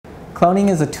Cloning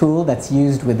is a tool that's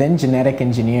used within genetic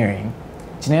engineering.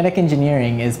 Genetic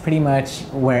engineering is pretty much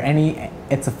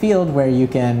it's a field where you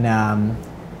can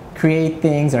create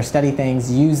things or study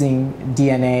things using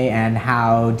DNA and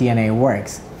how DNA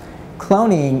works.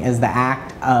 Cloning is the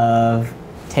act of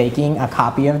taking a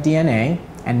copy of DNA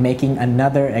and making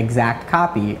another exact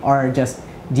copy, or just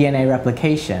DNA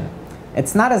replication.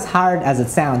 It's not as hard as it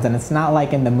sounds, and it's not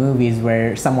like in the movies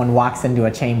where someone walks into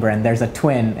a chamber and there's a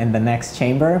twin in the next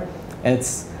chamber.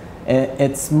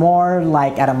 It's more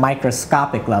like at a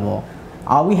microscopic level.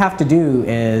 All we have to do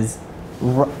is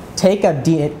take the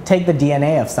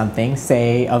DNA of something,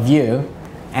 say of you,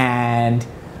 and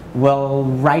we'll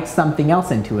write something else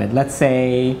into it. Let's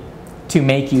say to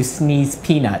make you sneeze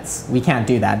peanuts. We can't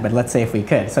do that, but let's say if we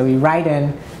could. So we write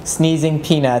in sneezing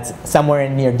peanuts somewhere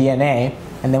in your DNA,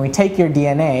 and then we take your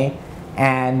DNA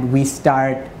and we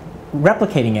start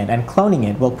replicating it and cloning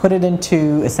it. We'll put it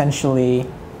into essentially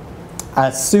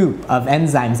a soup of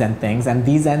enzymes and things, and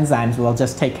these enzymes will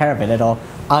just take care of it. It'll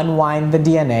unwind the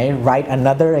DNA, write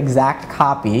another exact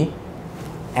copy,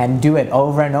 and do it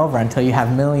over and over until you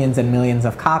have millions and millions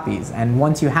of copies. And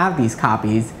once you have these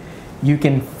copies, you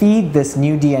can feed this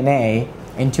new DNA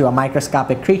into a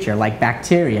microscopic creature like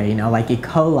bacteria, you know, like E.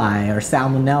 coli or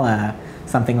Salmonella,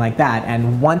 something like that.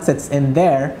 And once it's in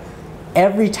there,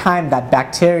 every time that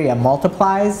bacteria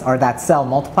multiplies or that cell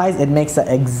multiplies, it makes an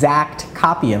exact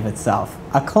copy of itself,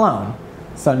 a clone.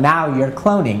 So now you're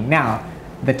cloning. Now,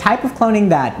 the type of cloning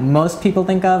that most people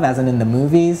think of, as in the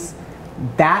movies,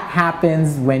 that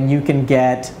happens when you can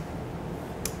get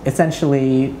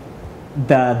essentially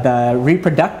the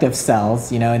reproductive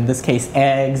cells, you know, in this case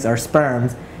eggs or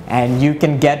sperms, and you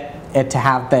can get it to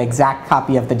have the exact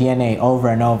copy of the DNA over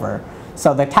and over.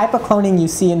 So the type of cloning you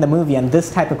see in the movie and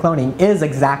this type of cloning is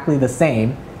exactly the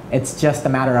same. It's just a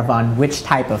matter of on which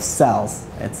type of cells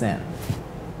it's in.